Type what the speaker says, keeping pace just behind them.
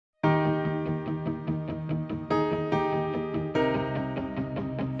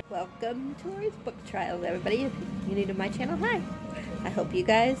welcome to Lori's Book Trials, everybody. If you're new to my channel, hi. I hope you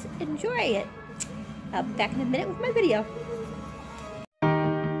guys enjoy it. I'll be back in a minute with my video.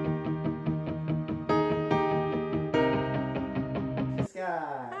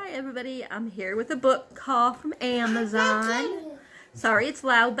 Hi everybody, I'm here with a book haul from Amazon. Sorry it's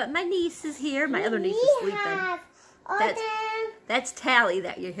loud, but my niece is here. My other niece is sleeping. That's Talhia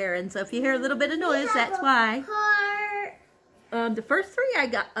that you're hearing, so if you hear a little bit of noise, that's why. The first three I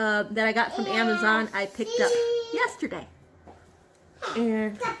got that I got from Amazon, I picked up yesterday.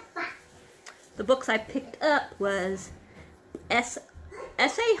 And the books I picked up was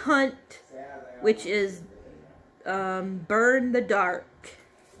Essay Hunt, which is Burn the Dark.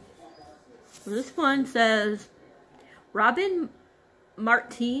 This one says Robin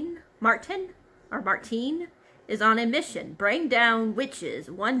Martin is on a mission, bring down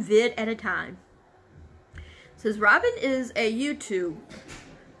witches one vid at a time. It says Robin is a YouTube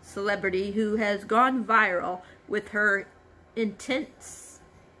celebrity who has gone viral with her intensely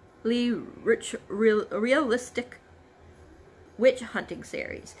realistic witch hunting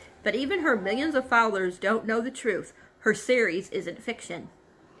series. But even her millions of followers don't know the truth. Her series isn't fiction.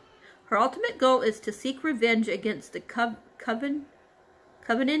 Her ultimate goal is to seek revenge against the coven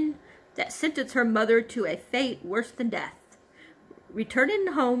that sentenced her mother to a fate worse than death.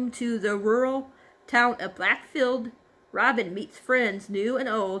 Returning home to the rural town of Blackfield, Robin meets friends new and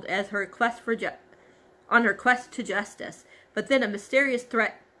old as her quest on her quest to justice. But then a mysterious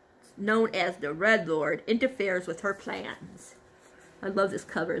threat known as the Red Lord interferes with her plans. I love this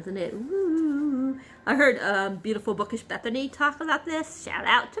cover, isn't it? Woo. I heard Beautiful Bookish Bethany talk about this. Shout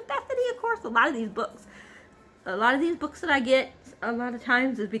out to Bethany, of course. A lot of these books that I get a lot of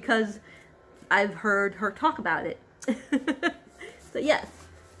times is because I've heard her talk about it. So yes,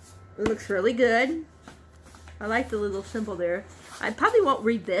 it looks really good. I like the little symbol there. I probably won't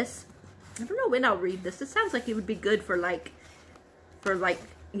read this. I don't know when I'll read this. It sounds like it would be good for like,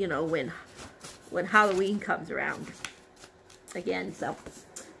 you know, when Halloween comes around again. So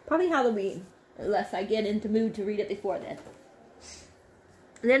probably Halloween, unless I get into mood to read it before then.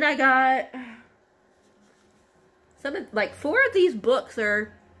 And then I got like 4 of these books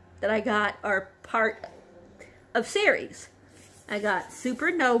that I got are part of series. I got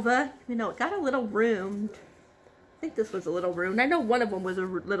Supernova. You know, it got a little ruined. I think this was a little ruined. I know one of them was a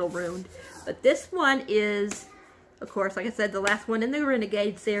little ruined. But this one is, of course, like I said, the last one in the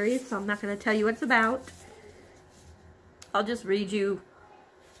Renegade series. So I'm not going to tell you what it's about. I'll just read you.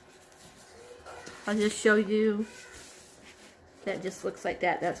 I'll just show you. That just looks like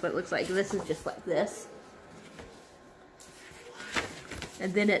that. That's what it looks like. This is just like this.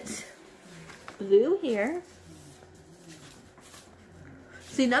 And then it's blue here.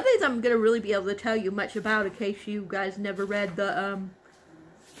 See, none of these I'm going to really be able to tell you much about in case you guys never read the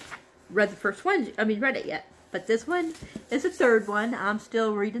first one. I mean, read it yet. But this one is the third one. I'm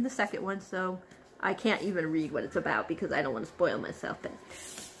still reading the second one, so I can't even read what it's about because I don't want to spoil myself. But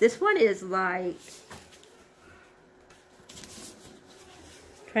this one is like,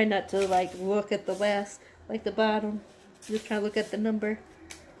 try not to like look at the last, like the bottom. Just try to look at the number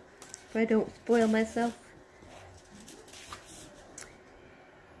so I don't spoil myself.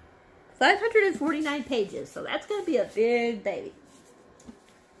 549 pages, so that's going to be a big baby.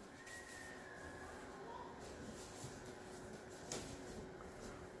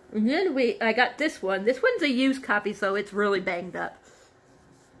 And then I got this one. This one's a used copy, so it's really banged up.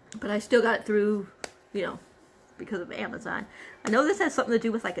 But I still got it through, you know, because of Amazon. I know this has something to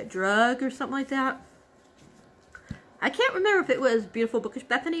do with like a drug or something like that. I can't remember if it was Beautiful Bookish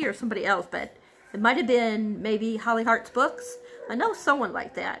Bethany or somebody else, but it might have been maybe Holly Hart's Books. I know someone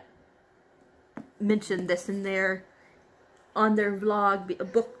like that mentioned this in their, on their vlog, a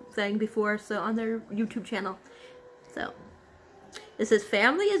book thing before, so on their YouTube channel. So, it says,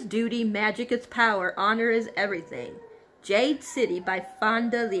 family is duty, magic is power, honor is everything. Jade City by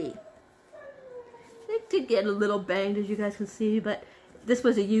Fonda Lee. It did get a little banged, as you guys can see, but this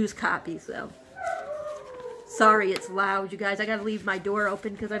was a used copy, so. Sorry it's loud, you guys. I gotta leave my door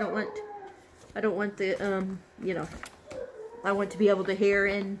open because I don't want the, you know, I want to be able to hear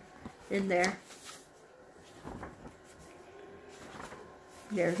in there.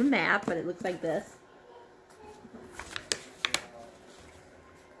 There's a map, but it looks like this.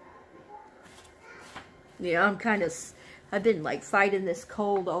 Yeah, I've been like fighting this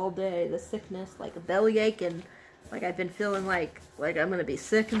cold all day, the sickness, like a bellyache, and like I've been feeling like I'm gonna be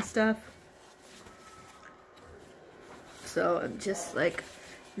sick and stuff. So I'm just like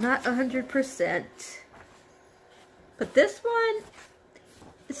not 100%. But this one,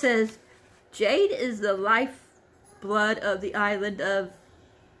 it says, Jade is the lifeblood of the island of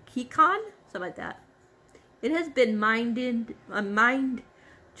Kikon, something like that. It has been mined,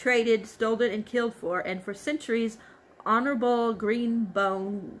 traded, stolen, and killed for, and for centuries, honorable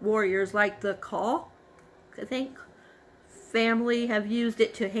green-bone warriors like the Call, I think, family have used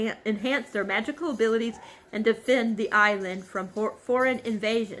it to enhance their magical abilities and defend the island from foreign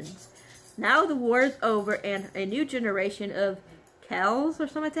invasions. Now the war is over, and a new generation of Calls, or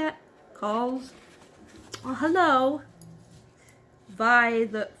something like that, Calls, oh, hello, vie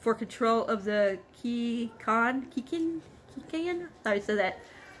for control of the Kikan, sorry, so that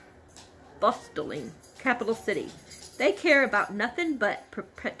bustling capital city. They care about nothing but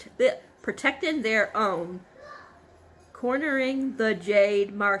protecting their own, cornering the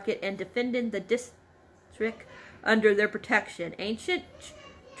jade market and defending the district under their protection. Ancient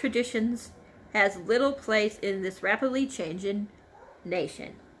traditions has little place in this rapidly changing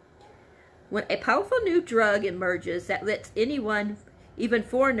nation. When a powerful new drug emerges that lets anyone, even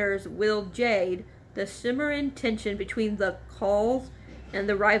foreigners, wield jade, the simmering tension between the Calls and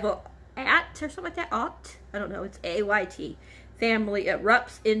the rival At, or something like that, Aht, I don't know, it's A-Y-T, family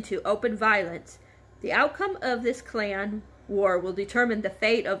erupts into open violence. The outcome of this clan war will determine the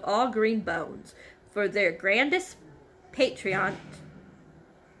fate of all green bones. For their grandest patriot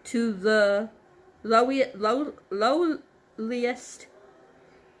to the lowliest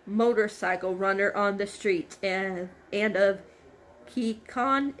motorcycle runner on the streets and of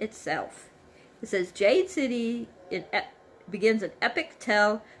Kikon itself. It says, Jade City begins an epic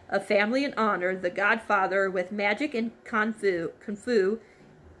tale of family and honor, the godfather with magic and kung fu,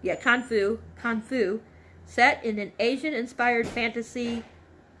 set in an Asian-inspired fantasy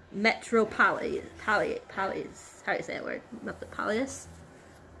metropolis. How do you say that word? Metropolis.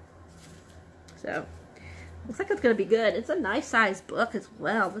 So, looks like it's going to be good. It's a nice sized book as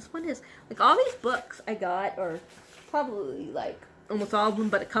well. This one is, like, all these books I got are probably, like, almost all of them,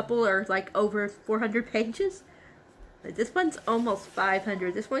 but a couple are, like, over 400 pages. But this one's almost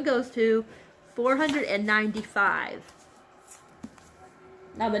 500. This one goes to 495.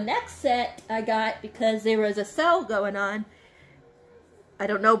 Now, the next set I got because there was a sale going on. I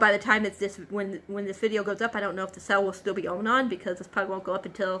don't know by the time it's this, when this video goes up, I don't know if the sale will still be going on because this probably won't go up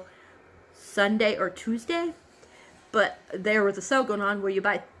until Sunday or Tuesday. But there was a sale going on where you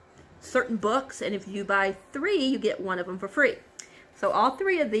buy certain books, and if you buy 3, you get one of them for free. So all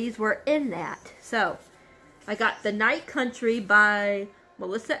 3 of these were in that. So I got The Night Country by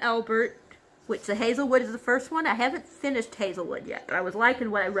Melissa Albert, which the Hazelwood is the first one. I haven't finished Hazelwood yet, but I was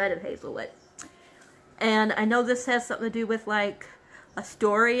liking what I read of Hazelwood. And I know this has something to do with, like, a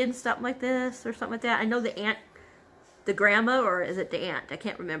story and stuff like this, or something like that. I know the aunt, the grandma, or is it the aunt? I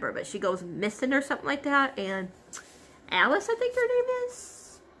can't remember, but she goes missing or something like that, and Alice, I think her name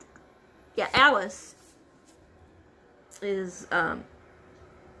is? Yeah, Alice is,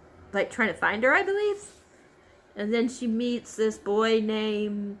 like, trying to find her, I believe. And then she meets this boy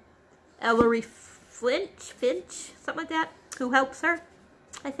named Ellery Finch, something like that, who helps her,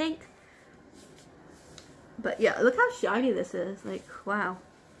 I think. But yeah, look how shiny this is. Like, wow.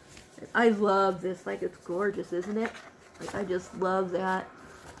 I love this. Like, it's gorgeous, isn't it? Like, I just love that.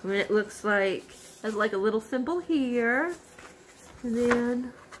 I mean, it looks like, has like a little symbol here. And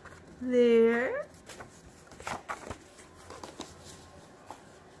then there.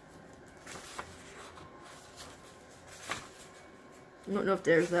 I don't know if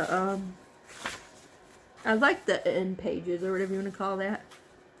there's a, I like the end pages, or whatever you want to call that.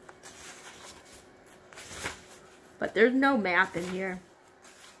 But there's no map in here.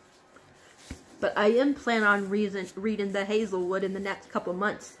 But I am planning on reading the Hazelwood in the next couple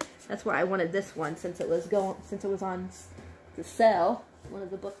months. That's why I wanted this one, since it was on the sale, one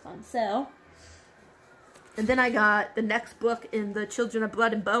of the books on sale. And then I got the next book in the Children of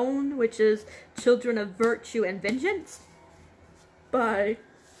Blood and Bone, which is Children of Virtue and Vengeance by,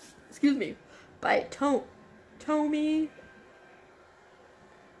 by Tomi.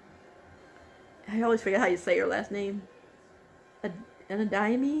 I always forget how you say her last name.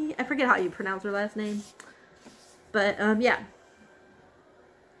 Anadimi? I forget how you pronounce her last name. But, yeah.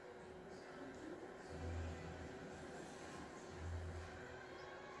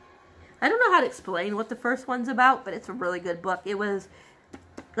 I don't know how to explain what the first one's about, but it's a really good book. It was,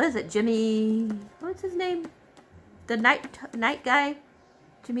 what is it, Jimmy, what's his name? The night guy?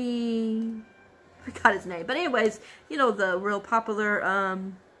 Jimmy, I forgot his name. But anyways, you know, the real popular,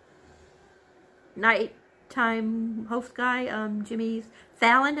 nighttime host guy, Jimmy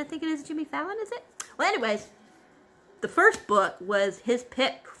Fallon, I think it is Jimmy Fallon, is it? Well, anyways, the first book was his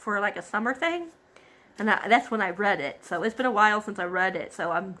pick for like a summer thing, and that's when I read it. So it's been a while since I read it,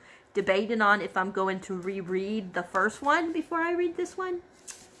 so I'm debating on if I'm going to reread the first one before I read this one.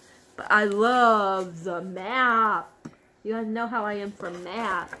 But I love the map. You guys know how I am for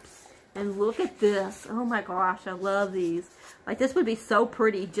maps. And look at this. Oh my gosh, I love these. Like, this would be so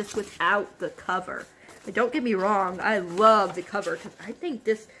pretty just without the cover. But don't get me wrong, I love the cover because I think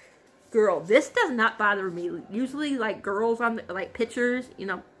this girl, this does not bother me. Usually, like, girls on the, like, pictures, you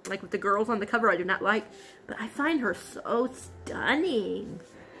know, like with the girls on the cover, I do not like. But I find her so stunning.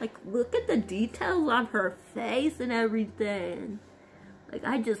 Like, look at the details on her face and everything. Like,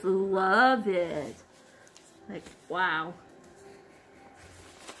 I just love it. Like, wow.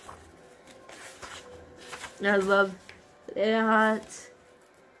 I love that.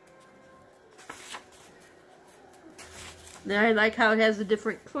 Then I like how it has the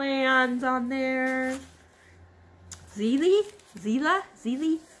different clans on there. Zili?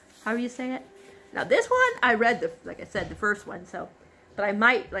 How do you say it? Now this one, I read like I said, the first one, so, but I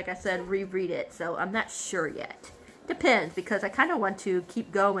might, like I said, reread it, so I'm not sure yet. Depends, because I kind of want to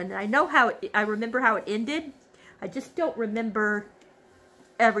keep going. I know how, I remember how it ended. I just don't remember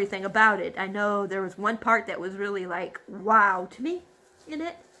everything about it. I know there was one part that was really like, wow to me in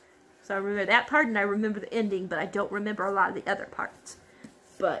it. So I remember that part, and I remember the ending, but I don't remember a lot of the other parts.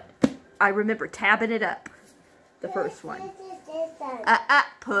 But I remember tabbing it up, the first one.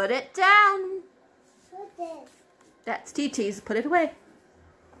 Put it down. That's TT's. Put it away.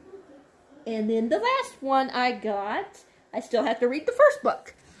 And then the last one I got, I still have to read the first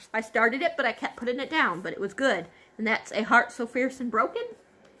book. I started it, but I kept putting it down, but it was good. And that's A Heart So Fierce and Broken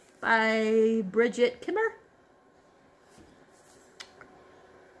by Bridget Kimmer.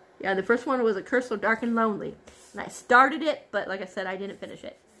 Yeah, the first one was A Curse So Dark and Lonely. And I started it, but like I said, I didn't finish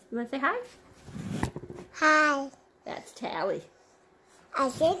it. You want to say hi? Hi. That's Tally. I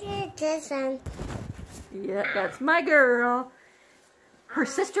think it's this one. Yeah, that's my girl. Her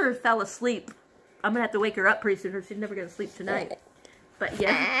sister fell asleep. I'm going to have to wake her up pretty soon, or she's never going to sleep tonight. But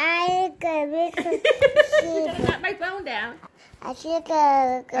yeah. I gotta knock my phone down. I think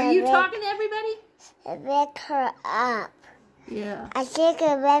Are you talking to everybody? Wake her up. Yeah. I think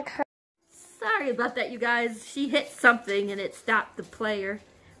I wake her. Sorry about that, you guys. She hit something and it stopped the player.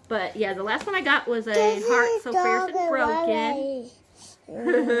 But yeah, the last one I got was A Heart So Fierce and Broken.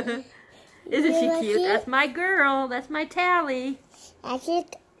 Isn't she cute? That's my girl. That's my Tally. That's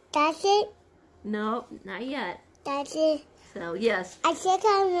it? No, not yet. That's it. So yes. I think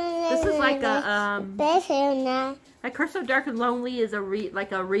this is like a now. A Curse So Dark and Lonely is a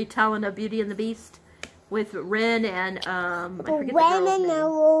retelling of Beauty and the Beast with Ren and I forget the girl's name.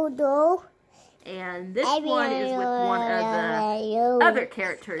 And this one is with one of the other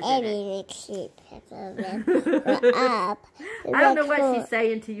characters in it. I don't know what she's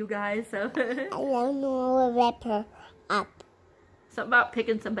saying to you guys, so. I don't know what wrap her up. Something about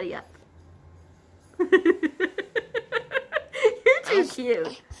picking somebody up. You're too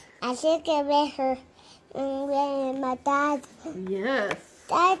cute. I think I met her with my dad. Yes.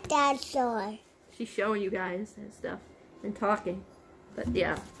 That's sure. She's showing you guys and stuff and talking. But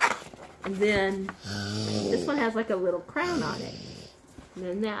yeah. And then this one has like a little crown on it. And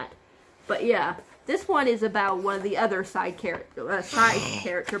then that. But yeah, this one is about one of the other side character,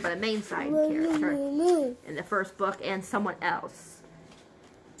 but a main side character in the first book, and someone else.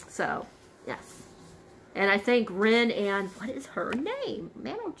 So, yes. And I think Ren and, what is her name?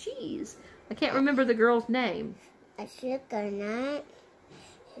 Man, oh jeez. I can't remember the girl's name. I think I'm not.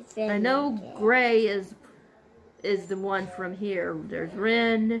 I know Gray is the one from here. There's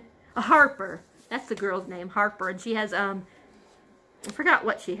Ren. Harper. That's the girl's name, Harper. And she has, I forgot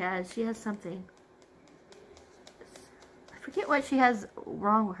what she has. She has something. I forget what she has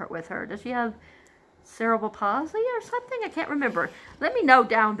wrong with her. Does she have cerebral palsy or something? I can't remember. Let me know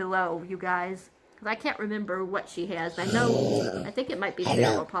down below, you guys. Because I can't remember what she has. I think it might be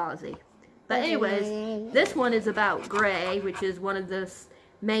cerebral palsy. But anyways, this one is about Gray, which is one of the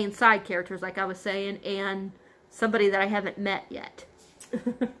main side characters, like I was saying, and somebody that I haven't met yet.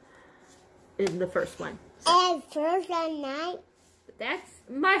 In the first one. And first night. That's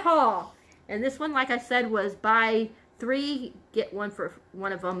my haul. And this one, like I said, was buy 3, get one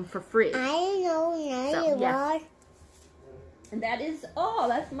of them for free. I know so, yeah. And that is all.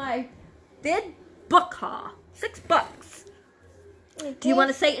 That's my big book haul. $6. Do you want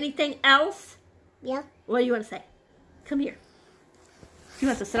to say anything else? Yeah. What do you want to say? Come here. You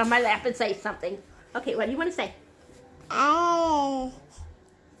have to sit on my lap and say something. Okay, what do you want to say?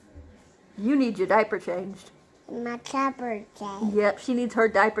 You need your diaper changed. My diaper changed. Yep, she needs her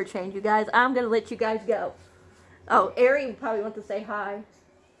diaper changed, you guys. I'm going to let you guys go. Oh, Ari probably wants to say hi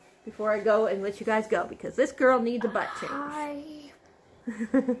before I go and let you guys go, because this girl needs a butt change. Hi.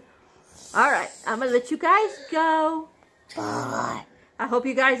 All right, I'm going to let you guys go. Bye. I hope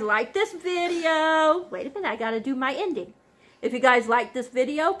you guys like this video. Wait a minute, I gotta do my ending. If you guys like this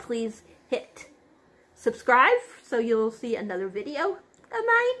video, please hit subscribe so you'll see another video of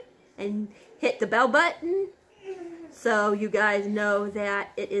mine. And hit the bell button so you guys know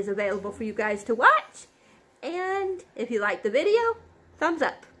that it is available for you guys to watch. And if you like the video, thumbs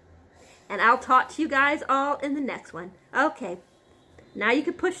up. And I'll talk to you guys all in the next one. Okay, now you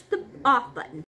can push the off button.